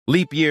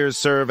Leap years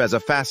serve as a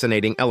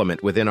fascinating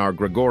element within our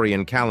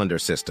Gregorian calendar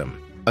system,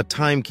 a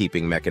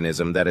timekeeping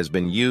mechanism that has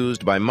been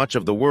used by much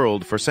of the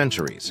world for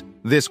centuries.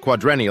 This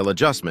quadrennial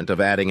adjustment of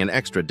adding an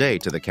extra day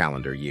to the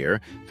calendar year,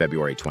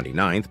 February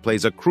 29th,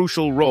 plays a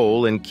crucial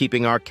role in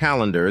keeping our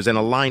calendars in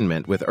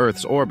alignment with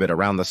Earth's orbit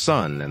around the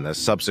Sun and the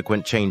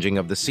subsequent changing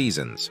of the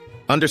seasons.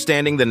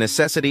 Understanding the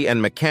necessity and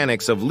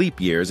mechanics of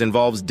leap years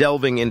involves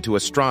delving into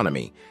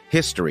astronomy,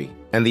 history,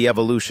 and the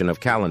evolution of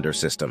calendar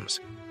systems.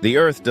 The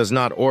Earth does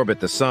not orbit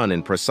the Sun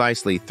in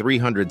precisely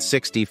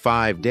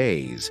 365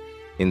 days.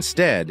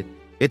 Instead,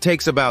 it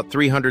takes about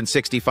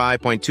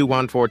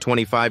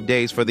 365.21425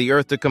 days for the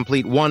Earth to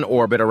complete one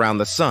orbit around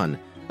the Sun,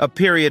 a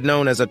period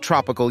known as a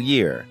tropical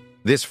year.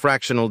 This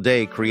fractional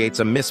day creates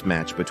a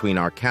mismatch between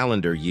our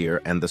calendar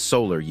year and the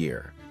solar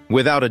year.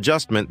 Without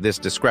adjustment, this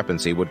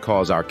discrepancy would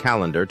cause our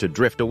calendar to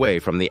drift away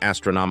from the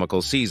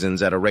astronomical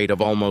seasons at a rate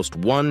of almost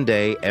 1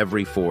 day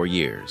every 4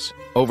 years.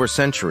 Over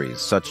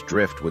centuries, such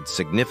drift would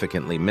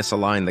significantly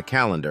misalign the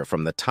calendar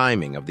from the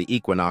timing of the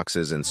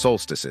equinoxes and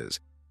solstices,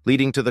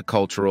 leading to the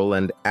cultural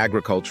and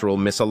agricultural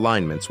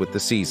misalignments with the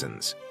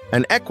seasons.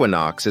 An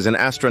equinox is an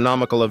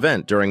astronomical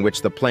event during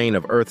which the plane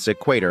of Earth's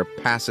equator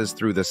passes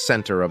through the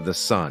center of the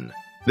Sun.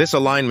 This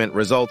alignment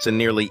results in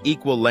nearly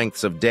equal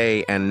lengths of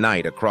day and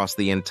night across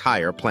the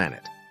entire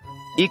planet.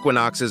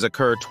 Equinoxes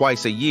occur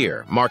twice a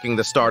year, marking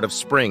the start of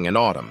spring and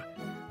autumn.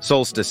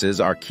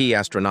 Solstices are key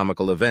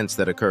astronomical events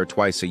that occur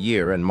twice a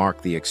year and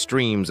mark the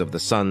extremes of the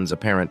Sun's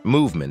apparent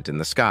movement in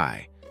the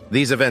sky.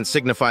 These events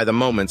signify the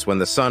moments when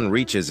the Sun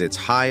reaches its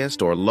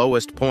highest or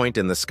lowest point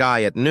in the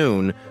sky at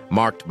noon,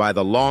 marked by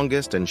the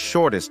longest and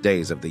shortest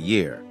days of the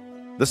year.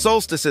 The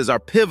solstices are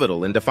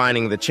pivotal in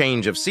defining the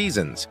change of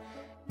seasons.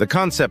 The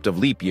concept of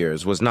leap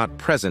years was not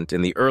present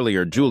in the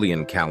earlier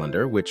Julian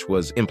calendar, which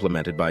was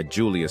implemented by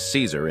Julius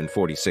Caesar in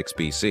 46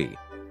 BC.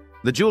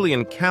 The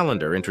Julian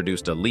calendar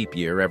introduced a leap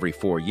year every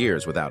 4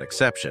 years without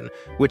exception,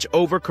 which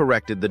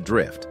overcorrected the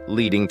drift,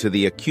 leading to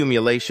the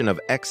accumulation of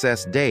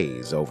excess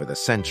days over the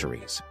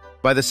centuries.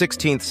 By the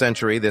 16th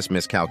century, this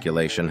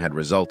miscalculation had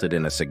resulted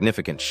in a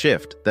significant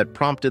shift that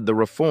prompted the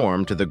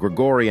reform to the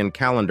Gregorian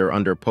calendar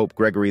under Pope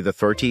Gregory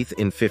XIII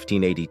in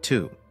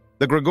 1582.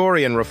 The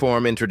Gregorian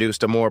reform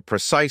introduced a more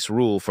precise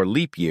rule for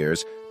leap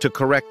years to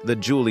correct the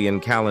Julian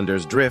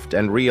calendar's drift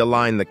and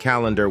realign the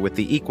calendar with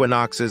the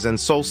equinoxes and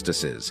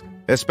solstices,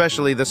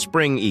 especially the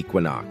spring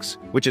equinox,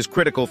 which is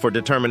critical for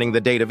determining the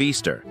date of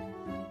Easter.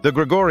 The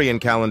Gregorian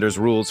calendar's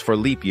rules for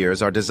leap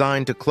years are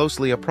designed to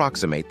closely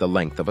approximate the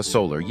length of a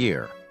solar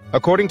year.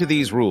 According to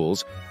these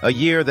rules, a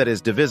year that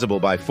is divisible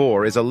by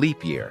 4 is a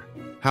leap year.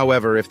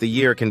 However, if the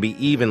year can be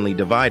evenly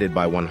divided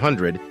by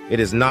 100,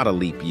 it is not a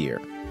leap year.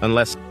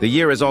 Unless the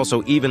year is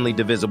also evenly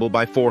divisible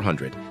by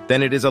 400,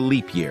 then it is a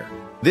leap year.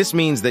 This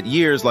means that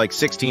years like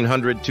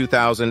 1600,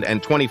 2000,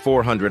 and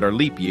 2400 are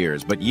leap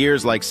years, but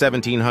years like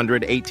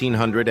 1700,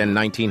 1800, and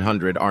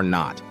 1900 are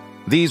not.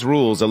 These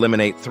rules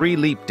eliminate 3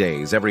 leap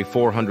days every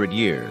 400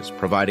 years,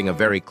 providing a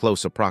very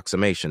close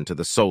approximation to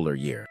the solar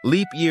year.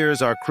 Leap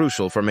years are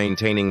crucial for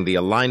maintaining the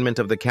alignment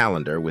of the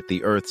calendar with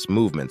the Earth's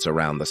movements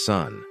around the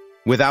Sun.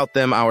 Without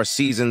them, our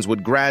seasons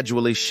would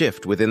gradually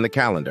shift within the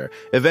calendar,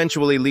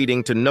 eventually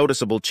leading to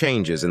noticeable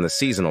changes in the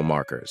seasonal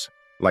markers,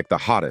 like the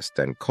hottest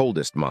and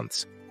coldest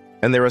months,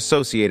 and their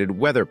associated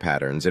weather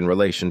patterns in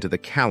relation to the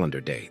calendar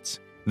dates.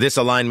 This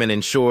alignment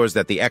ensures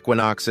that the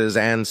equinoxes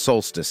and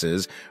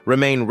solstices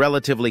remain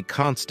relatively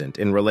constant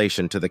in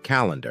relation to the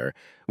calendar,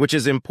 which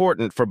is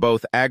important for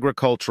both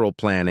agricultural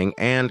planning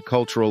and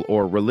cultural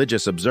or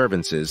religious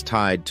observances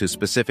tied to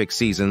specific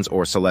seasons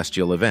or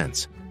celestial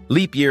events.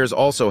 Leap years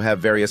also have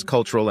various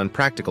cultural and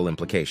practical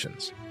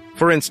implications.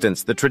 For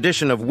instance, the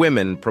tradition of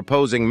women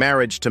proposing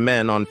marriage to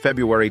men on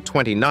February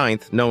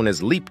 29th, known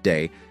as Leap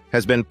Day,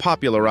 has been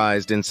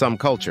popularized in some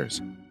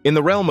cultures. In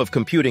the realm of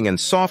computing and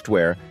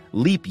software,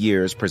 leap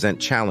years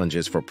present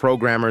challenges for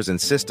programmers and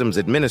systems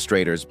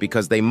administrators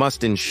because they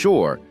must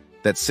ensure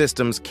that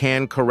systems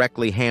can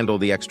correctly handle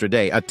the extra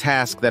day, a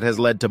task that has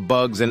led to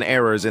bugs and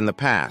errors in the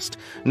past,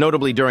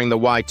 notably during the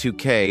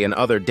Y2K and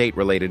other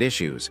date-related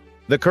issues.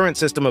 The current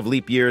system of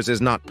leap years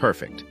is not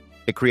perfect.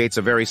 It creates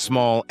a very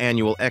small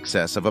annual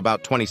excess of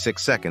about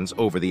 26 seconds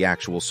over the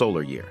actual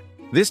solar year.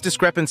 This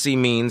discrepancy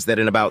means that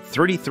in about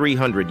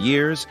 3,300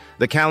 years,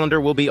 the calendar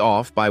will be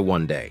off by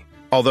 1 day.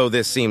 Although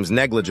this seems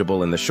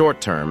negligible in the short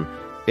term,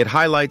 it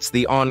highlights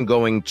the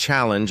ongoing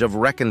challenge of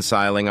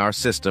reconciling our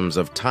systems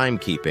of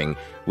timekeeping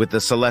with the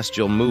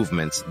celestial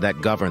movements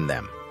that govern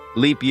them.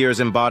 Leap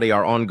years embody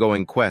our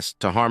ongoing quest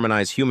to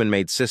harmonize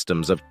human-made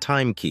systems of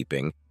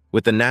timekeeping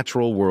with the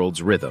natural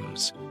world's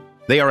rhythms.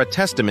 They are a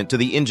testament to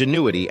the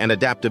ingenuity and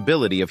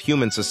adaptability of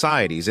human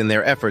societies in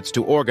their efforts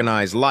to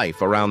organize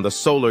life around the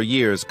solar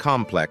year's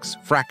complex,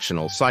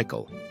 fractional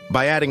cycle.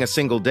 By adding a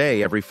single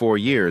day every 4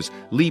 years,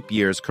 leap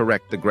years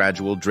correct the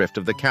gradual drift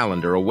of the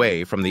calendar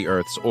away from the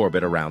Earth's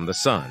orbit around the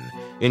Sun,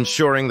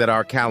 ensuring that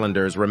our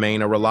calendars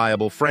remain a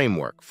reliable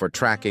framework for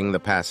tracking the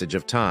passage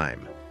of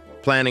time,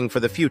 planning for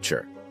the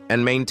future,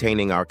 and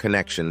maintaining our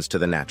connections to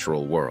the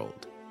natural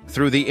world.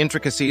 Through the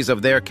intricacies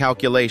of their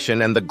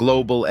calculation and the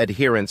global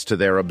adherence to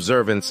their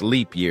observance,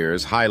 leap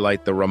years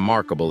highlight the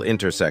remarkable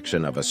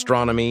intersection of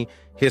astronomy,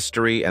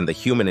 history, and the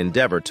human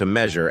endeavor to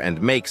measure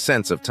and make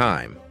sense of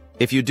time.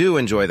 If you do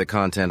enjoy the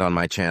content on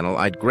my channel,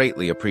 I'd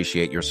greatly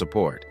appreciate your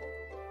support.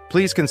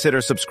 Please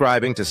consider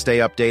subscribing to stay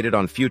updated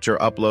on future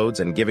uploads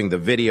and giving the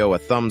video a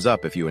thumbs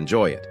up if you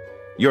enjoy it.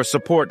 Your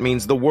support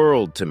means the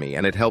world to me,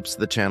 and it helps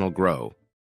the channel grow.